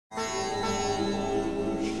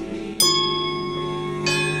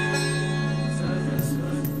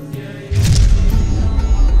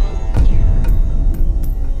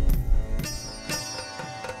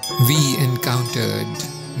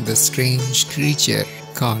the strange creature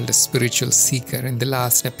called a spiritual seeker in the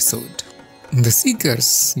last episode. The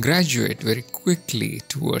seekers graduate very quickly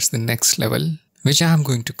towards the next level, which I am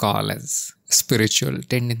going to call as spiritual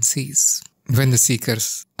tendencies. When the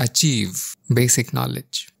seekers achieve basic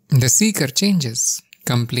knowledge, the seeker changes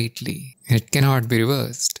completely. It cannot be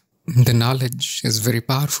reversed. The knowledge is very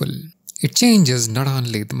powerful. It changes not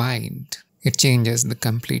only the mind, it changes the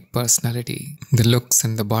complete personality, the looks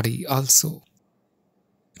and the body also.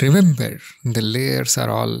 Remember, the layers are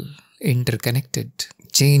all interconnected.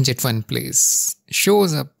 Change at one place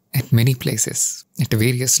shows up at many places, at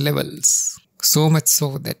various levels. So much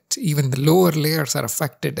so that even the lower layers are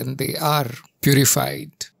affected and they are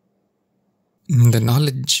purified. The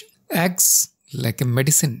knowledge acts like a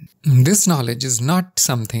medicine. This knowledge is not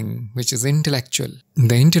something which is intellectual.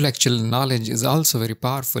 The intellectual knowledge is also very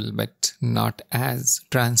powerful, but not as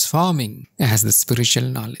transforming as the spiritual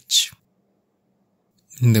knowledge.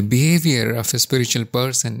 The behavior of a spiritual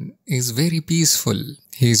person is very peaceful.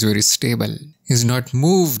 He is very stable. He is not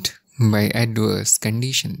moved by adverse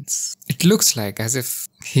conditions. It looks like as if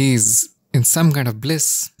he is in some kind of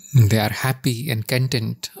bliss. They are happy and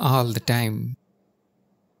content all the time.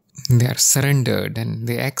 They are surrendered and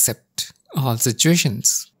they accept all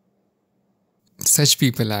situations. Such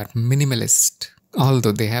people are minimalist.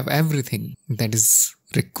 Although they have everything that is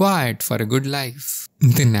required for a good life,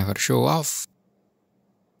 they never show off.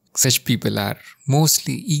 Such people are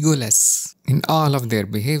mostly egoless. In all of their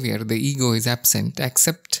behavior, the ego is absent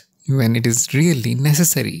except when it is really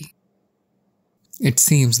necessary. It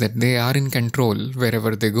seems that they are in control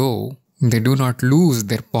wherever they go. They do not lose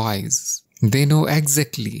their poise. They know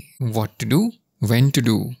exactly what to do, when to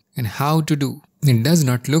do, and how to do. It does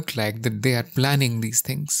not look like that they are planning these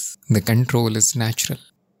things. The control is natural.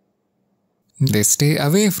 They stay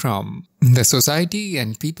away from the society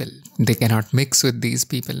and people. They cannot mix with these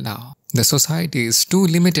people now. The society is too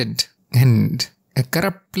limited and a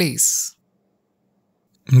corrupt place.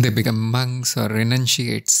 They become monks or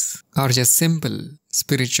renunciates or just simple,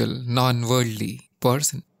 spiritual, non-worldly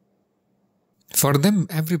person. For them,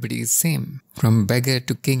 everybody is same. From beggar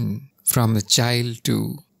to king, from a child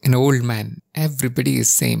to an old man, everybody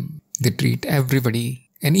is same. They treat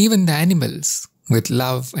everybody and even the animals with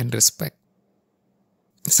love and respect.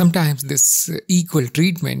 Sometimes this equal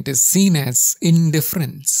treatment is seen as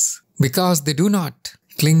indifference because they do not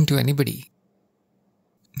cling to anybody.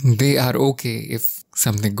 They are okay if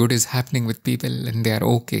something good is happening with people and they are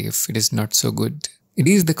okay if it is not so good. It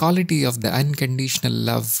is the quality of the unconditional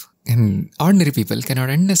love, and ordinary people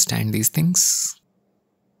cannot understand these things.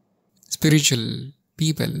 Spiritual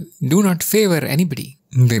people do not favor anybody.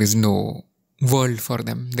 There is no world for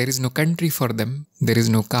them. There is no country for them. There is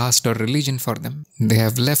no caste or religion for them. They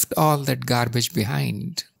have left all that garbage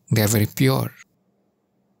behind. They are very pure.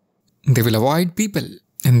 They will avoid people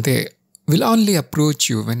and they will only approach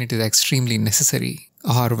you when it is extremely necessary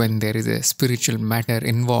or when there is a spiritual matter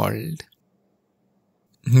involved.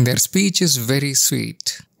 Their speech is very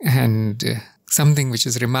sweet, and something which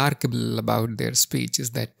is remarkable about their speech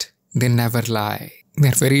is that they never lie. They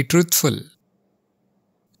are very truthful.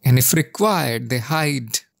 And if required, they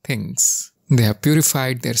hide things. They have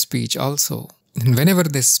purified their speech also. And whenever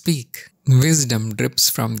they speak, wisdom drips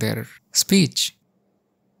from their speech.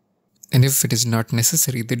 And if it is not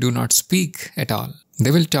necessary, they do not speak at all. They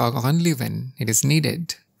will talk only when it is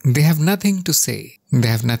needed. They have nothing to say. They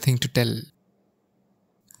have nothing to tell.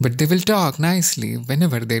 But they will talk nicely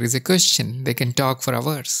whenever there is a question. They can talk for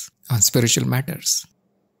hours on spiritual matters.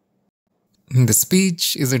 The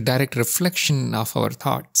speech is a direct reflection of our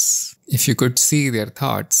thoughts. If you could see their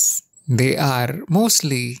thoughts, they are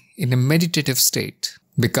mostly in a meditative state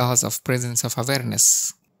because of presence of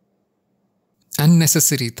awareness.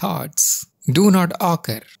 Unnecessary thoughts do not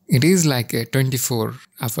occur. It is like a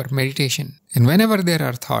 24-hour meditation. And whenever there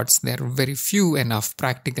are thoughts, they are very few and of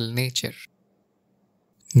practical nature.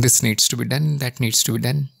 This needs to be done, that needs to be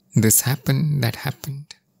done. This happened, that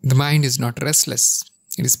happened. The mind is not restless.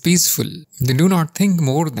 It is peaceful. They do not think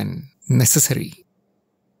more than necessary.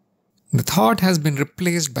 The thought has been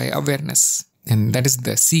replaced by awareness. And that is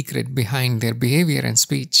the secret behind their behavior and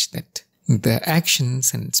speech, that the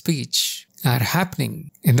actions and speech are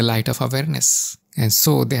happening in the light of awareness. And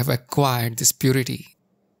so they have acquired this purity.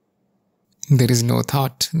 There is no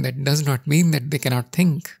thought. That does not mean that they cannot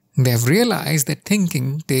think. They have realized that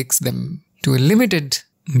thinking takes them to a limited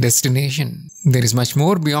destination. There is much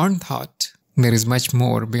more beyond thought. There is much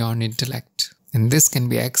more beyond intellect. And this can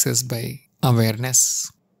be accessed by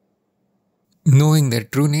awareness. Knowing their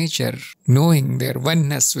true nature, knowing their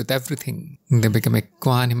oneness with everything, they become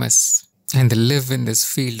equanimous and they live in this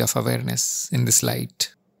field of awareness, in this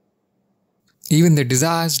light. Even the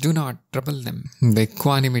desires do not trouble them. The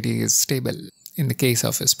equanimity is stable in the case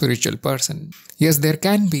of a spiritual person. Yes, there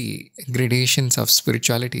can be gradations of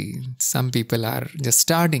spirituality. Some people are just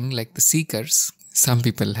starting like the seekers. Some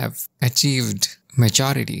people have achieved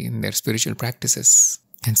maturity in their spiritual practices.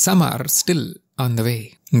 And some are still on the way.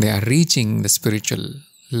 They are reaching the spiritual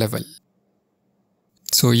level.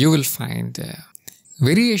 So you will find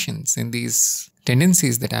variations in these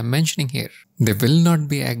tendencies that I am mentioning here. They will not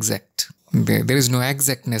be exact. There is no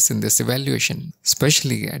exactness in this evaluation,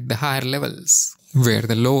 especially at the higher levels, where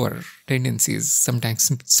the lower tendencies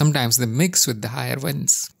sometimes they mix with the higher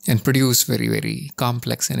ones and produce very, very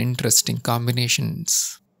complex and interesting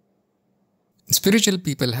combinations. Spiritual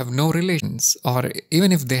people have no relations, or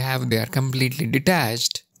even if they have, they are completely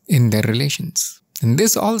detached in their relations. And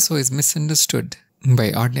this also is misunderstood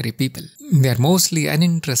by ordinary people. They are mostly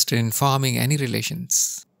uninterested in forming any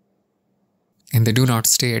relations. And they do not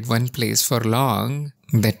stay at one place for long.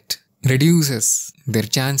 That reduces their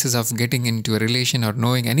chances of getting into a relation or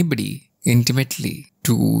knowing anybody intimately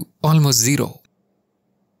to almost zero.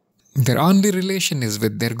 Their only relation is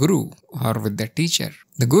with their guru or with their teacher.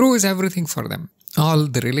 The guru is everything for them. All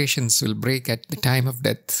the relations will break at the time of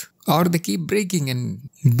death, or they keep breaking and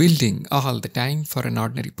building all the time for an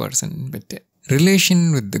ordinary person. But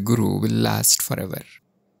relation with the guru will last forever.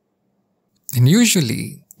 And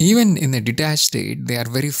usually, even in a detached state, they are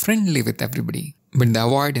very friendly with everybody. But the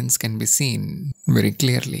avoidance can be seen very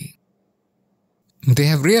clearly. They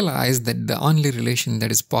have realized that the only relation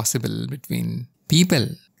that is possible between people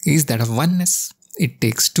is that of oneness. It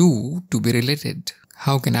takes two to be related.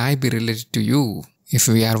 How can I be related to you if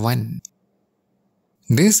we are one?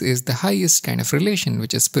 This is the highest kind of relation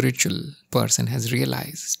which a spiritual person has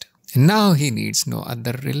realized. And now he needs no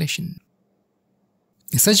other relation.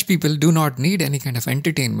 Such people do not need any kind of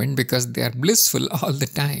entertainment because they are blissful all the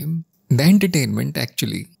time. The entertainment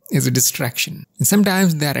actually is a distraction. And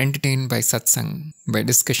sometimes they are entertained by satsang, by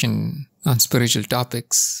discussion on spiritual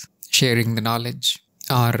topics, sharing the knowledge,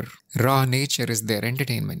 or raw nature is their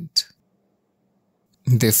entertainment.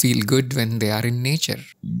 They feel good when they are in nature.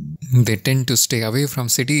 They tend to stay away from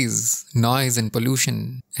cities, noise and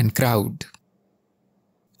pollution and crowd.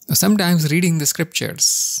 Sometimes reading the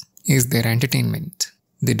scriptures is their entertainment.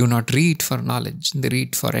 They do not read for knowledge, they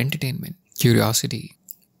read for entertainment, curiosity.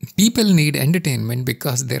 People need entertainment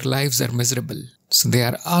because their lives are miserable. So they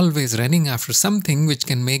are always running after something which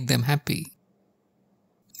can make them happy.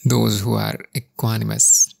 Those who are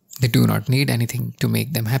equanimous, they do not need anything to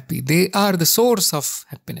make them happy. They are the source of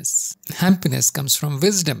happiness. Happiness comes from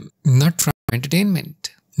wisdom, not from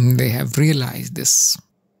entertainment. They have realized this.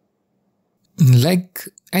 Like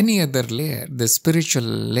any other layer, the spiritual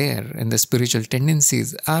layer and the spiritual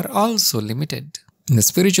tendencies are also limited. The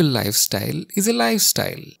spiritual lifestyle is a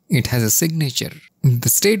lifestyle. It has a signature. The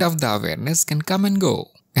state of the awareness can come and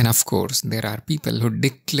go. And of course, there are people who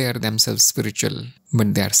declare themselves spiritual,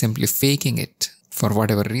 but they are simply faking it for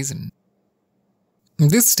whatever reason.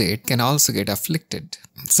 This state can also get afflicted.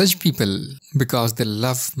 Such people, because they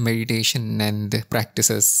love meditation and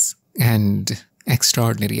practices and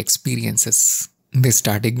extraordinary experiences, they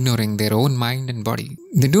start ignoring their own mind and body.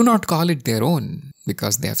 They do not call it their own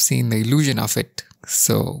because they have seen the illusion of it.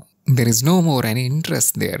 So there is no more any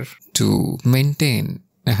interest there to maintain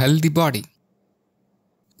a healthy body.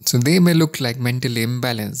 So they may look like mentally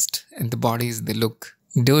imbalanced and the bodies they look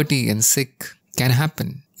dirty and sick can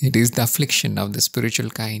happen. It is the affliction of the spiritual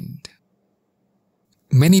kind.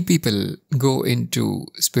 Many people go into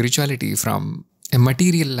spirituality from a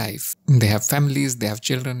material life. They have families, they have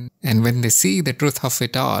children, and when they see the truth of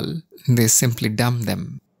it all, they simply dump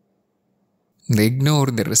them. They ignore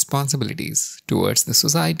their responsibilities towards the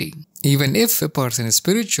society. Even if a person is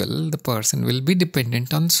spiritual, the person will be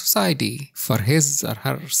dependent on society for his or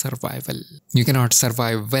her survival. You cannot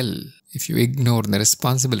survive well if you ignore the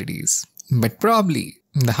responsibilities. But probably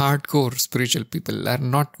the hardcore spiritual people are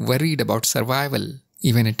not worried about survival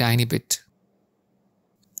even a tiny bit.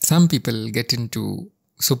 Some people get into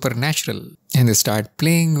supernatural and they start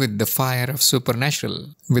playing with the fire of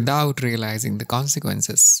supernatural without realizing the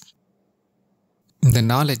consequences. The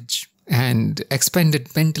knowledge and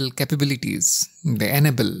expanded mental capabilities, they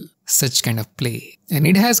enable such kind of play. And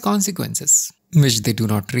it has consequences which they do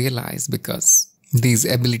not realize because these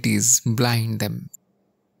abilities blind them.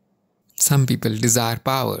 Some people desire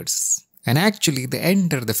powers and actually they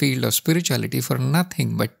enter the field of spirituality for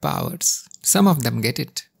nothing but powers. Some of them get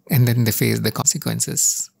it and then they face the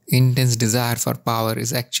consequences. Intense desire for power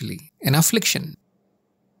is actually an affliction.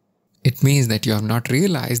 It means that you have not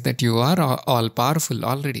realized that you are all powerful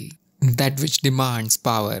already. that which demands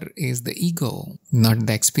power is the ego, not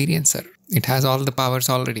the experiencer. It has all the powers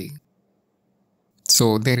already.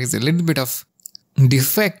 So there is a little bit of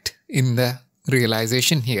defect in the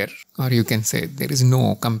realization here, or you can say there is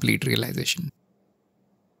no complete realization.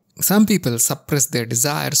 Some people suppress their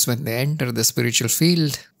desires when they enter the spiritual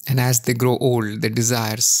field, and as they grow old, the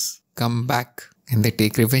desires come back and they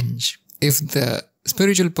take revenge. If the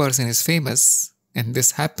spiritual person is famous and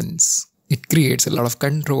this happens, it creates a lot of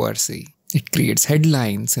controversy. It creates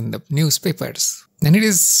headlines in the newspapers. And it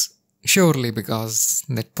is surely because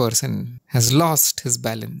that person has lost his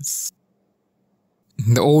balance.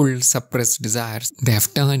 The old suppressed desires, they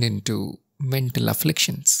have turned into mental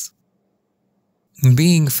afflictions.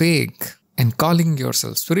 Being fake and calling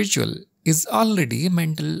yourself spiritual is already a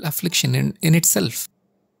mental affliction in itself.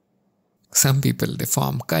 Some people, they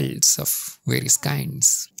form cults of various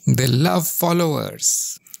kinds. They love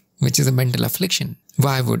followers, which is a mental affliction.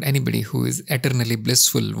 Why would anybody who is eternally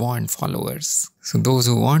blissful want followers? So those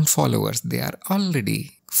who want followers, they are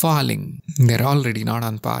already falling. They're already not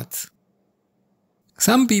on path.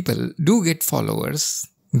 Some people do get followers.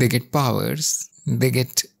 They get powers. They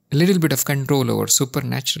get a little bit of control over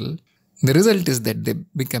supernatural. The result is that they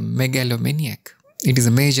become megalomaniac. It is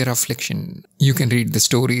a major affliction. You can read the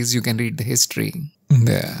stories, you can read the history.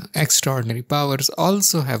 The extraordinary powers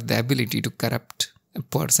also have the ability to corrupt a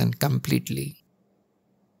person completely.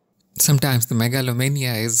 Sometimes the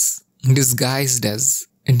megalomania is disguised as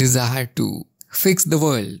a desire to fix the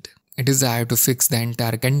world, a desire to fix the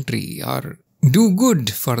entire country or do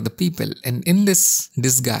good for the people. And in this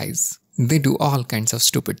disguise, they do all kinds of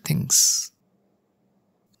stupid things.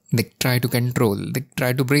 They try to control, they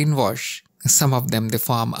try to brainwash. Some of them, they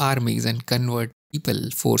form armies and convert people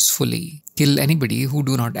forcefully. Kill anybody who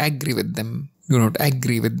do not agree with them, do not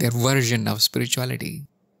agree with their version of spirituality.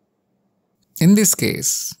 In this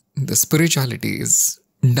case, the spirituality is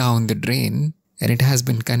down the drain and it has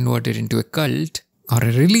been converted into a cult or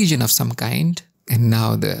a religion of some kind. And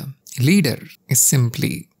now the leader is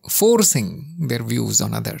simply forcing their views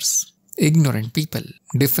on others. Ignorant people,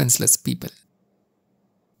 defenseless people.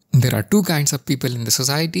 There are two kinds of people in the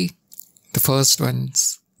society. The first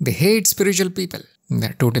ones, they hate spiritual people. They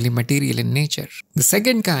are totally material in nature. The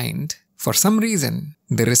second kind, for some reason,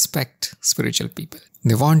 they respect spiritual people.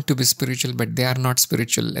 They want to be spiritual, but they are not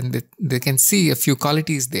spiritual. And they can see a few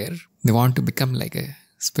qualities there. They want to become like a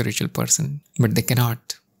spiritual person, but they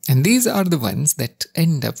cannot. And these are the ones that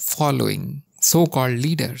end up following so-called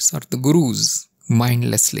leaders or the gurus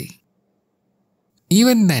mindlessly.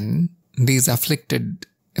 Even then, these afflicted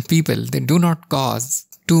people, they do not cause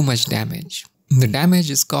too much damage. The damage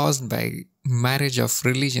is caused by marriage of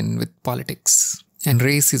religion with politics and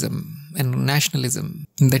racism and nationalism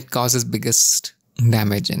that causes biggest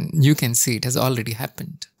damage, and you can see it has already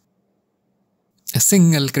happened. A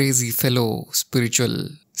single crazy fellow spiritual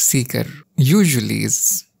seeker usually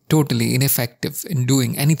is totally ineffective in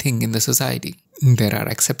doing anything in the society. There are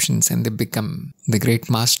exceptions and they become the great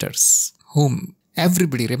masters whom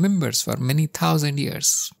everybody remembers for many thousand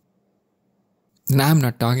years. Now I'm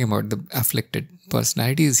not talking about the afflicted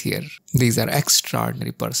personalities here. These are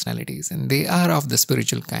extraordinary personalities and they are of the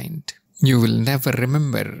spiritual kind. You will never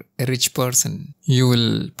remember a rich person. You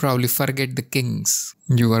will probably forget the kings.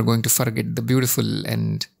 You are going to forget the beautiful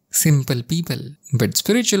and simple people. But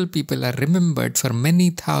spiritual people are remembered for many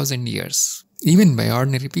thousand years, even by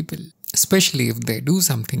ordinary people, especially if they do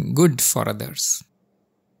something good for others.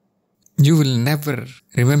 You will never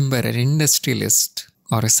remember an industrialist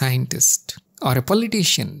or a scientist or a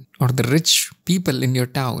politician or the rich people in your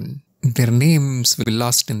town. Their names will be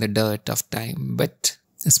lost in the dirt of time, but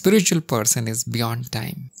a spiritual person is beyond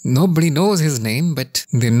time. Nobody knows his name, but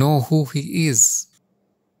they know who he is.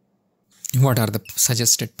 What are the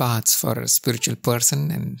suggested paths for a spiritual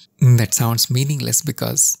person? And that sounds meaningless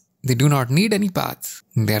because they do not need any path.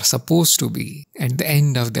 They are supposed to be at the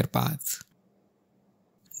end of their path.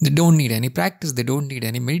 They don't need any practice. They don't need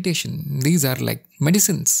any meditation. These are like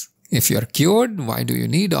medicines. If you are cured, why do you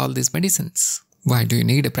need all these medicines? Why do you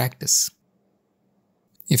need a practice?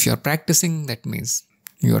 If you are practicing, that means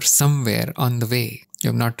you are somewhere on the way. You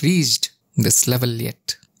have not reached this level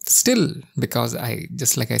yet. Still, because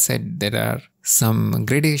just like I said, there are some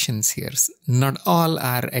gradations here. Not all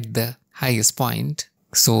are at the highest point.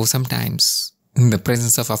 So sometimes in the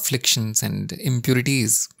presence of afflictions and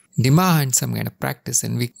impurities, demand some kind of practice,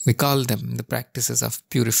 and we call them the practices of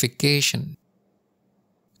purification.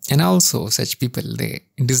 And also such people, they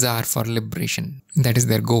desire for liberation. That is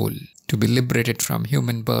their goal, to be liberated from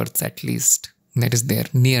human births at least. That is their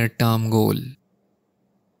near-term goal.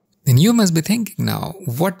 And you must be thinking now,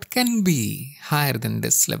 what can be higher than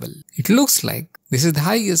this level? It looks like this is the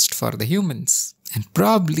highest for the humans. And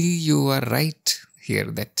probably you are right here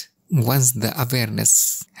that once the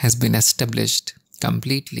awareness has been established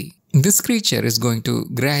completely, this creature is going to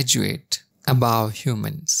graduate above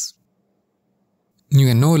humans. You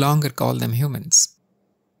can no longer call them humans.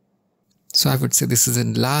 So I would say this is the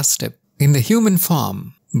last step in the human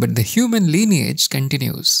form, but the human lineage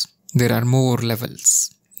continues. There are more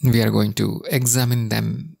levels. We are going to examine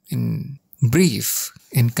them in brief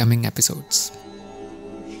in coming episodes.